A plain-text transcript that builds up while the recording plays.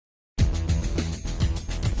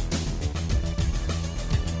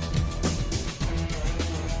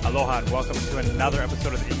Aloha and welcome to another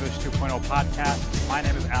episode of the English 2.0 podcast. My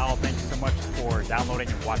name is Al. Thank you so much for downloading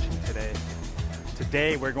and watching today.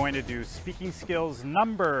 Today we're going to do speaking skills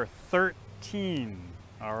number 13.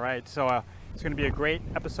 All right, so it's going to be a great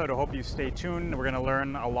episode. I hope you stay tuned. We're going to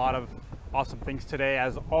learn a lot of awesome things today,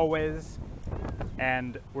 as always,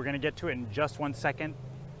 and we're going to get to it in just 1 second.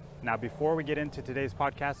 Now, before we get into today's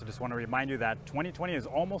podcast, I just want to remind you that 2020 is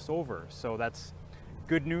almost over, so that's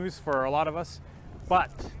good news for a lot of us.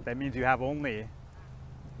 But that means you have only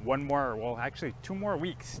two more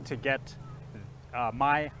weeks to get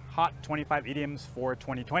my hot 25 idioms for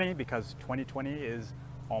 2020, because 2020 is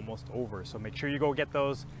almost over. So make sure you go get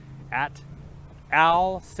those at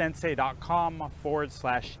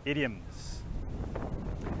alsensei.com/idioms.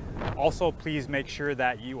 Also, please make sure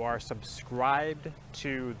that you are subscribed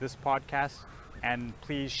to this podcast, and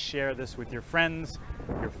please share this with your friends,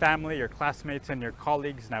 your family, your classmates, and your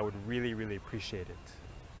colleagues, and I would really, really appreciate it.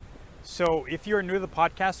 So if you're new to the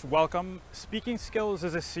podcast, welcome. Speaking Skills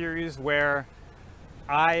is a series where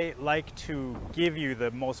I like to give you the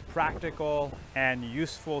most practical and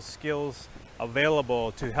useful skills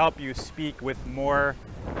available to help you speak with more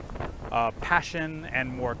passion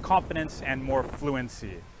and more confidence and more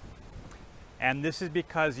fluency. And this is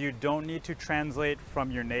because you don't need to translate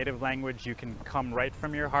from your native language. You can come right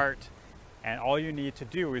from your heart, and all you need to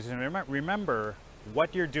do is remember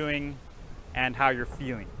what you're doing and how you're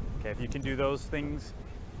feeling. Okay, if you can do those things,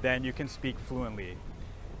 then you can speak fluently.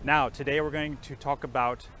 Now, today we're going to talk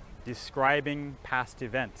about describing past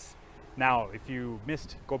events. Now, if you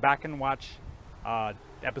missed, go back and watch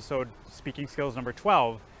episode Speaking Skills number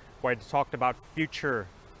 12, where I talked about future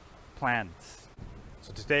plans.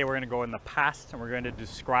 So today we're going to go in the past and we're going to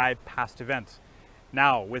describe past events.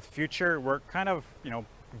 Now, with future, we're kind of,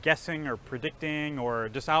 guessing or predicting or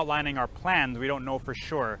just outlining our plans. We don't know for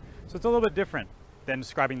sure. So it's a little bit different than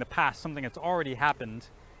describing the past, something that's already happened,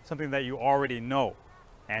 something that you already know,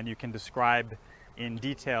 and you can describe in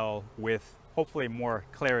detail with hopefully more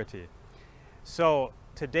clarity. So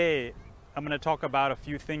today I'm going to talk about a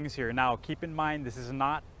few things here. Now, keep in mind, this is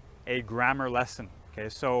not a grammar lesson. Okay,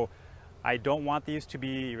 so I don't want these to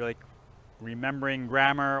be like remembering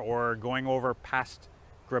grammar or going over past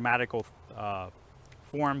grammatical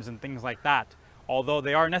forms and things like that, although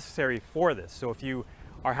they are necessary for this. So if you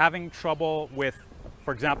are having trouble with,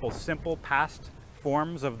 for example, simple past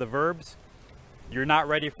forms of the verbs, you're not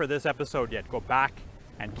ready for this episode yet. Go back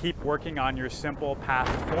and keep working on your simple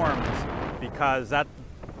past forms, because that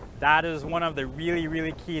is one of the really,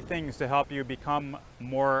 really key things to help you become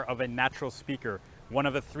more of a natural speaker. One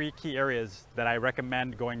of the 3 key areas that I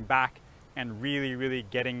recommend going back and really, really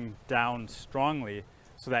getting down strongly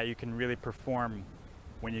so that you can really perform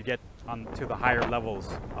when you get to the higher levels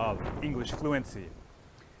of English fluency.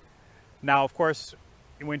 Now, of course,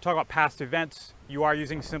 when you talk about past events, you are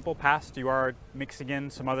using simple past. You are mixing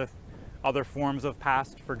in some other forms of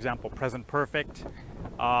past, for example, present perfect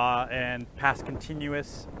and past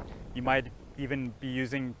continuous. You might even be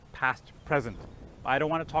using past present. I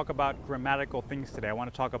don't want to talk about grammatical things today. I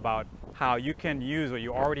want to talk about how you can use what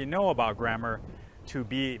you already know about grammar to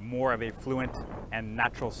be more of a fluent and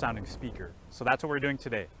natural sounding speaker. So that's what we're doing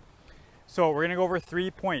today. So we're going to go over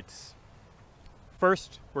 3 points.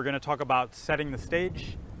 First, we're going to talk about setting the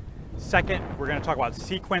stage. Second, we're going to talk about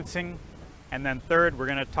sequencing. And then third, we're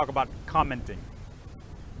going to talk about commenting.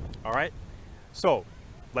 All right? So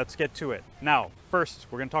let's get to it. Now, first,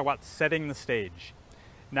 we're going to talk about setting the stage.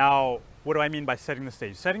 Now, what do I mean by setting the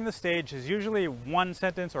stage? Setting the stage is usually 1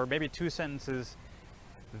 sentence or maybe 2 sentences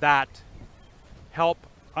that help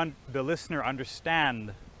the listener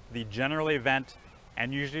understand the general event,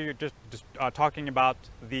 and usually you're just talking about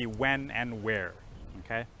the when and where.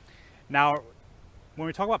 Okay? Now, when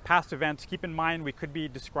we talk about past events, keep in mind we could be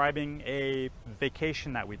describing a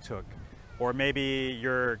vacation that we took, or maybe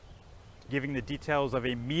you're giving the details of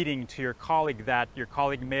a meeting to your colleague that your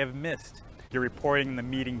colleague may have missed. You're reporting the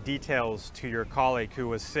meeting details to your colleague who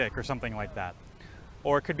was sick or something like that.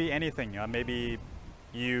 Or it could be anything. Maybe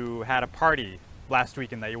you had a party last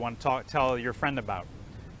weekend that you want to tell your friend about.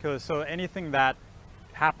 So anything that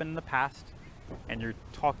happened in the past and you're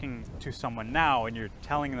talking to someone now and you're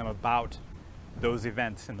telling them about those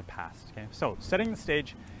events in the past. Okay? So setting the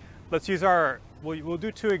stage, let's use we'll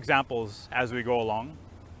do 2 examples as we go along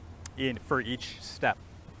for each step.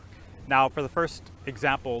 Now, for the first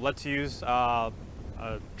example, let's use a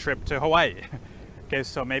trip to Hawaii. Okay,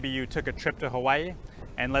 so maybe you took a trip to Hawaii,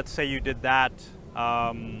 and let's say you did that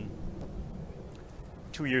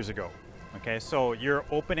 2 years ago. Okay, so your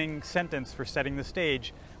opening sentence for setting the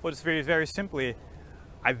stage was very, very simply,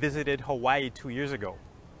 I visited Hawaii 2 years ago.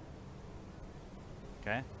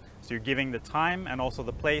 Okay, So you're giving the time and also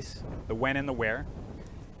the place, the when and the where,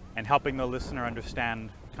 and helping the listener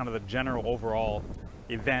understand kind of the general overall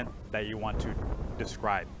event that you want to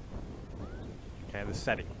describe. Okay, the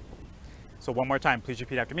setting. So one more time, please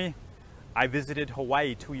repeat after me. I visited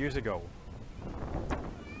Hawaii 2 years ago.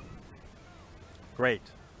 Great.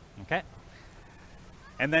 Okay.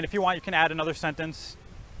 And then if you want, you can add another sentence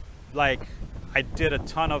like, I did a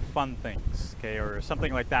ton of fun things, okay, or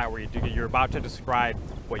something like that, where you're about to describe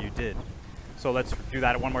what you did. So let's do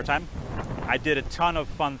that one more time. I did a ton of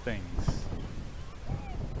fun things.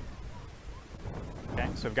 Okay,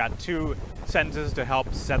 so we've got 2 sentences to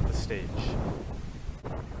help set the stage.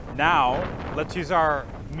 Now, let's use our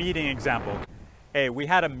meeting example. Hey, we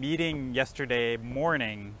had a meeting yesterday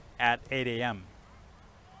morning at 8 a.m.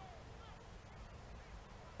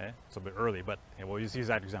 Okay, it's a bit early, but okay, we'll use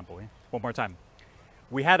that example. Okay? One more time.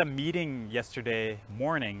 We had a meeting yesterday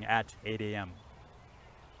morning at 8 a.m.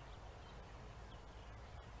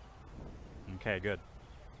 Okay, good.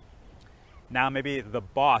 Now maybe the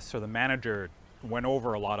boss or the manager went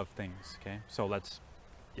over a lot of things. Okay, so let's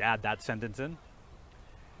add that sentence in.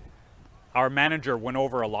 Our manager went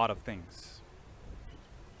over a lot of things.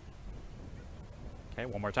 Okay,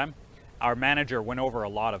 one more time. Our manager went over a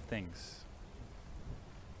lot of things.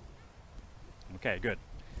 Okay, good.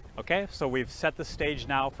 Okay, so we've set the stage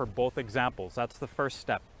now for both examples. That's the first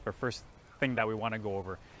step, or first thing that we want to go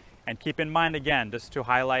over. And keep in mind again, just to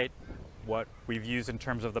highlight what we've used in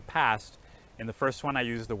terms of the past. In the first one, I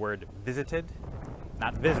used the word visited,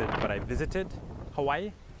 not visit, but I visited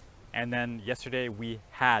Hawaii. And then yesterday we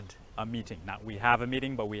had a meeting. Not we have a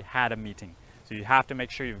meeting, but we had a meeting. So you have to make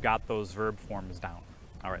sure you've got those verb forms down.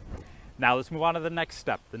 All right, now let's move on to the next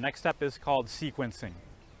step. The next step is called sequencing.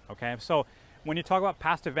 Okay, so when you talk about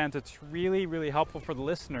past events, it's really, really helpful for the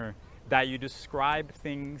listener that you describe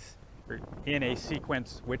things in a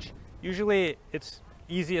sequence, which usually it's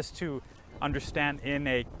easiest to understand in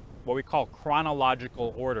a what we call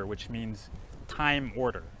chronological order, which means time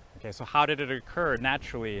order. Okay, so how did it occur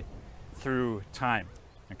naturally through time?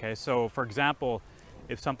 Okay, so for example,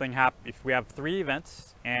 if we have 3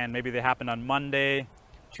 events and maybe they happened on Monday,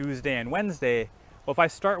 Tuesday, and Wednesday. Well, if I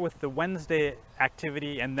start with the Wednesday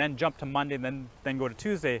activity and then jump to Monday and then go to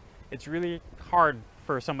Tuesday, it's really hard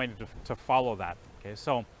for somebody to follow that. Okay,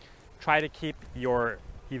 so try to keep your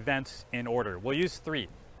events in order. We'll use 3.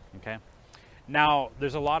 Okay. Now,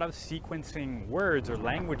 there's a lot of sequencing words or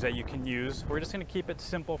language that you can use. We're just going to keep it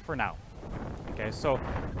simple for now. Okay, so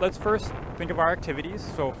let's first think of our activities.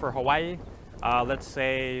 So for Hawaii, let's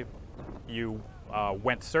say you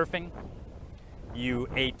went surfing, you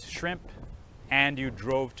ate shrimp, and you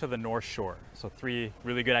drove to the North Shore. So 3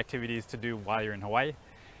 really good activities to do while you're in Hawaii.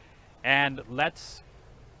 And let's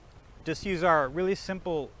just use our really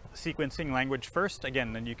simple sequencing language first.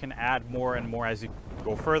 Again, then you can add more and more as you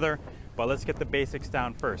go further, but let's get the basics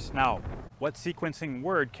down first. Now, what sequencing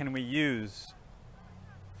word can we use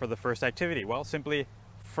for the first activity? Well, simply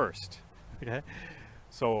first. Okay,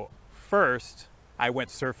 so first I went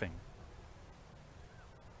surfing.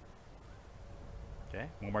 Okay,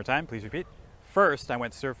 one more time, please repeat. First I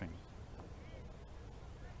went surfing.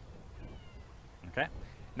 Okay,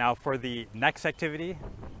 now for the next activity,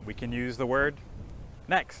 we can use the word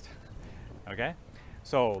next. Okay,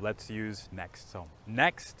 so let's use next. So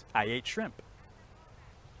next I ate shrimp.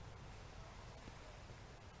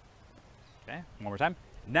 Okay, one more time.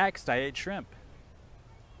 Next I ate shrimp.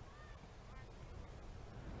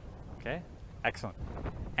 Okay, excellent.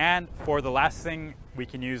 And for the last thing, we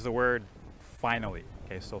can use the word finally.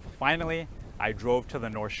 Okay, so finally I drove to the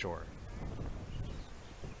North Shore.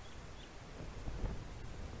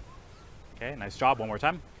 Okay, nice job. One more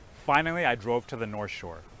time. Finally I drove to the North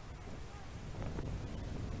Shore.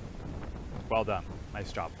 Well done.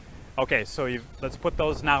 Nice job. Okay, so let's put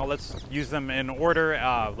those now. Let's use them in order.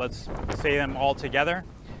 Let's say them all together.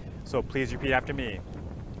 So please repeat after me.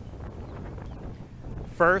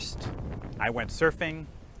 First, I went surfing.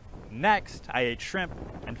 Next, I ate shrimp.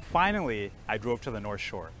 And finally, I drove to the North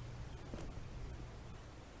Shore.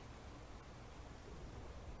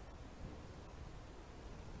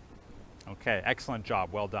 Okay, excellent job.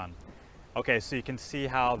 Well done. Okay, so you can see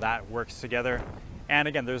how that works together. And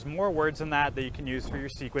again, there's more words than that you can use for your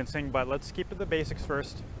sequencing, but let's keep it the basics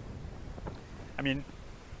first.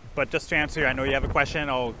 But just to answer, I know you have a question,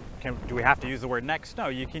 do we have to use the word next? No,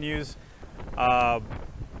 you can use, with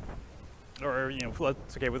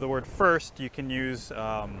the word first, you can use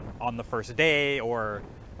on the first day, or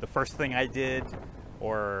the first thing I did,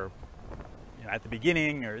 or at the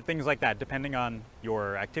beginning, or things like that, depending on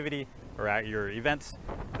your activity or at your events.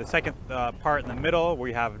 The second part in the middle,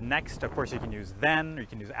 we have next. Of course, you can use then, or you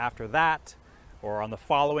can use after that, or on the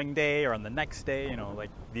following day, or on the next day, you know, like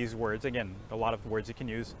these words. Again, a lot of words you can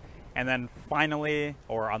use. And then finally,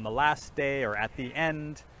 or on the last day, or at the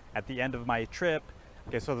end of my trip.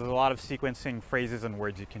 Okay, so there's a lot of sequencing phrases and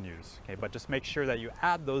words you can use. Okay, but just make sure that you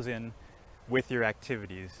add those in with your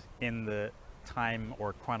activities in the time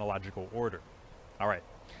or chronological order. All right,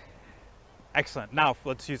 excellent. Now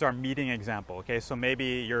let's use our meeting example. Okay, so maybe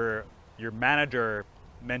your manager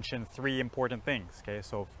mentioned 3 important things. Okay,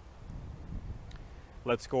 so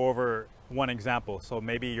let's go over one example. So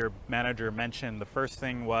maybe your manager mentioned the first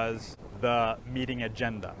thing was the meeting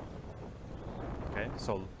agenda. Okay,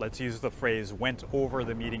 so let's use the phrase went over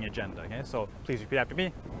the meeting agenda. Okay, so please repeat after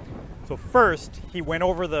me. So first, he went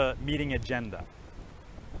over the meeting agenda.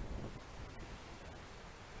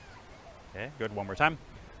 Okay, good. One more time.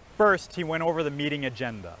 First, he went over the meeting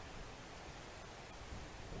agenda.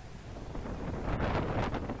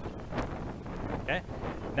 Okay,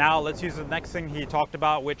 now let's use the next thing he talked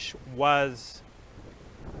about, which was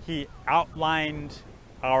he outlined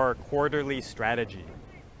our quarterly strategy.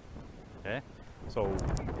 Okay, so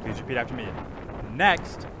please repeat after me.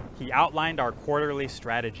 Next, he outlined our quarterly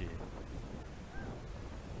strategy.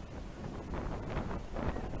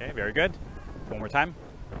 Okay, very good. One more time.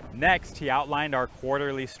 Next, he outlined our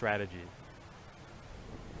quarterly strategy.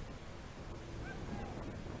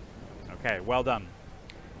 Okay, well done.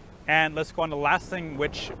 And let's go on to the last thing,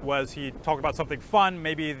 which was he talked about something fun,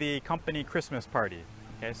 maybe the company Christmas party.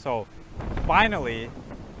 Okay, so finally,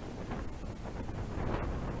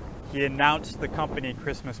 he announced the company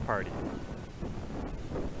Christmas party.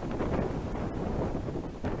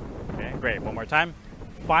 Okay, great. One more time.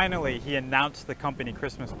 Finally, he announced the company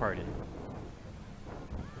Christmas party.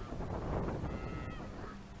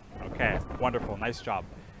 Okay, wonderful. Nice job.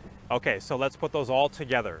 Okay, so let's put those all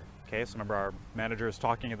together. Okay, so remember our manager is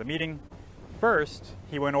talking at the meeting. First,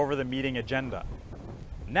 he went over the meeting agenda.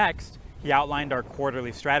 Next, he outlined our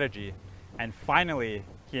quarterly strategy. And finally,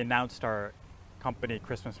 he announced our company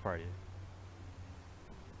Christmas party.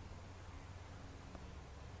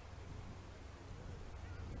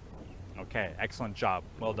 Okay, excellent job.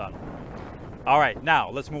 Well done. All right, now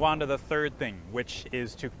let's move on to the third thing, which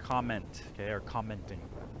is to comment, okay, or commenting.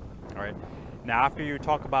 All right, now after you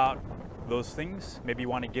talk about those things, maybe you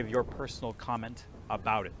want to give your personal comment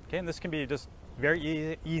about it. Okay, and this can be just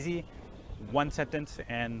very easy, one sentence,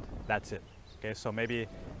 and that's it. Okay, so maybe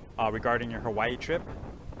regarding your Hawaii trip,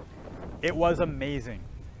 it was amazing.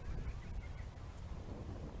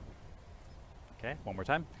 Okay, one more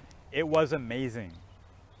time. It was amazing.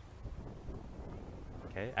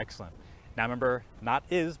 Okay, excellent. Now remember, not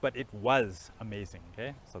is, but it was amazing.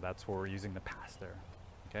 Okay, so that's where we're using the past there.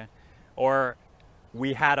 Okay, or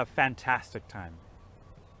we had a fantastic time.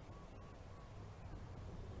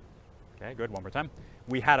 Okay, good. One more time.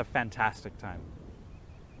 We had a fantastic time.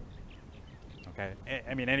 Okay,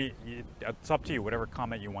 I mean, it's up to you, whatever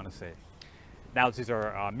comment you want to say. Now let's use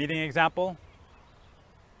our meeting example.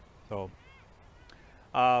 So,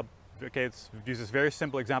 okay, let's use this very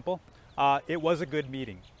simple example. It was a good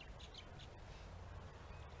meeting.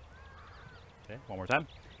 Okay, one more time.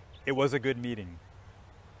 It was a good meeting.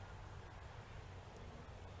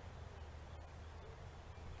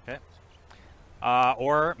 Okay.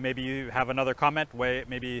 Or maybe you have another comment where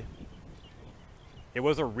maybe it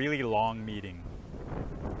was a really long meeting.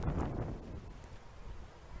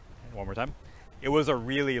 Okay, one more time. It was a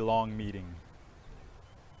really long meeting.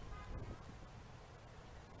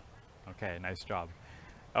 Okay, nice job.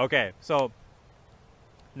 Okay, so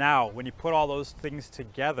now when you put all those things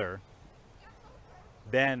together,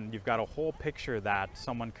 then you've got a whole picture that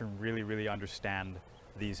someone can really understand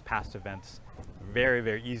these past events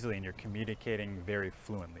very easily, and you're communicating very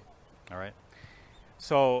fluently. All right,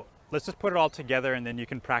 so let's just put it all together, and then you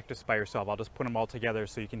can practice by yourself. I'll just put them all together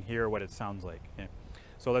so you can hear what it sounds like. Okay?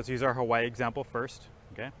 So let's use our Hawaii example first.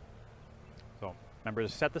 Okay, so remember to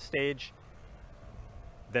set the stage,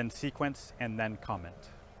 then sequence, and then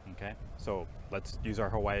comment. Okay, so let's use our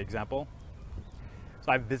Hawaii example.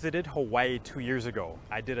 So I visited Hawaii 2 years ago.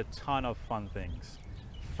 I did a ton of fun things.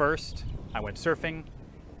 First, I went surfing.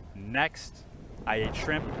 Next, I ate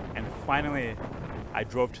shrimp. And finally, I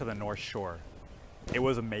drove to the North Shore. It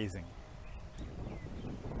was amazing.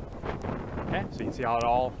 Okay, so you can see how it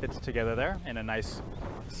all fits together there in a nice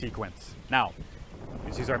sequence. Now,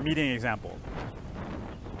 let's use our meeting example.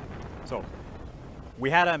 So, we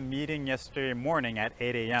had a meeting yesterday morning at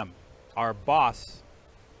 8 a.m. Our boss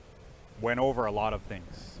went over a lot of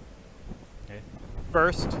things. Okay.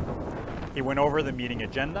 First, He went over the meeting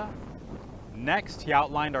agenda. Next, he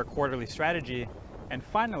outlined our quarterly strategy. And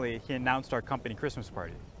finally, he announced our company Christmas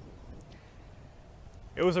party.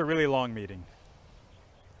 It was a really long meeting.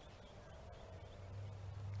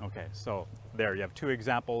 Okay, so there you have two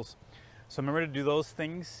examples. So remember to do those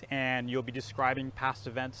things, and you'll be describing past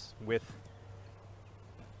events with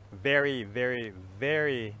very, very,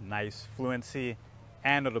 very nice fluency,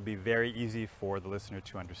 and it'll be very easy for the listener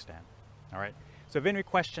to understand. All right. So if you have any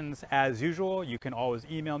questions, as usual, you can always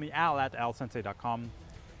email me, al@alsensei.com.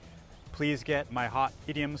 Please get my hot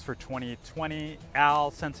idioms for 2020,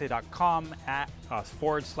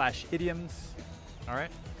 alsensei.com/idioms. All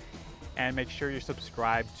right. And make sure you're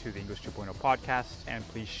subscribed to the English 2.0 podcast, and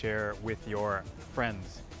please share with your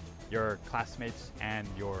friends, your classmates, and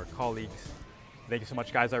your colleagues. Thank you so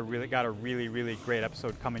much, guys. I really got a really great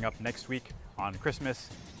episode coming up next week on Christmas.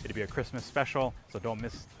 It'll be a Christmas special, so don't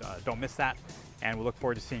miss that. And we'll look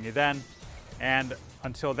forward to seeing you then. And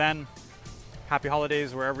until then, happy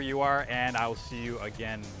holidays wherever you are, and I will see you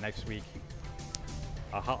again next week.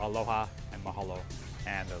 Aloha and mahalo,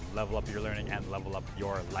 and level up your learning and level up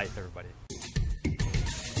your life, everybody.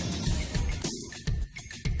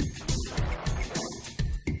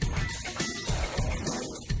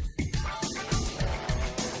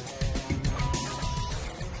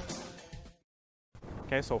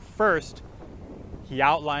 Okay, so first, he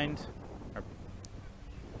outlined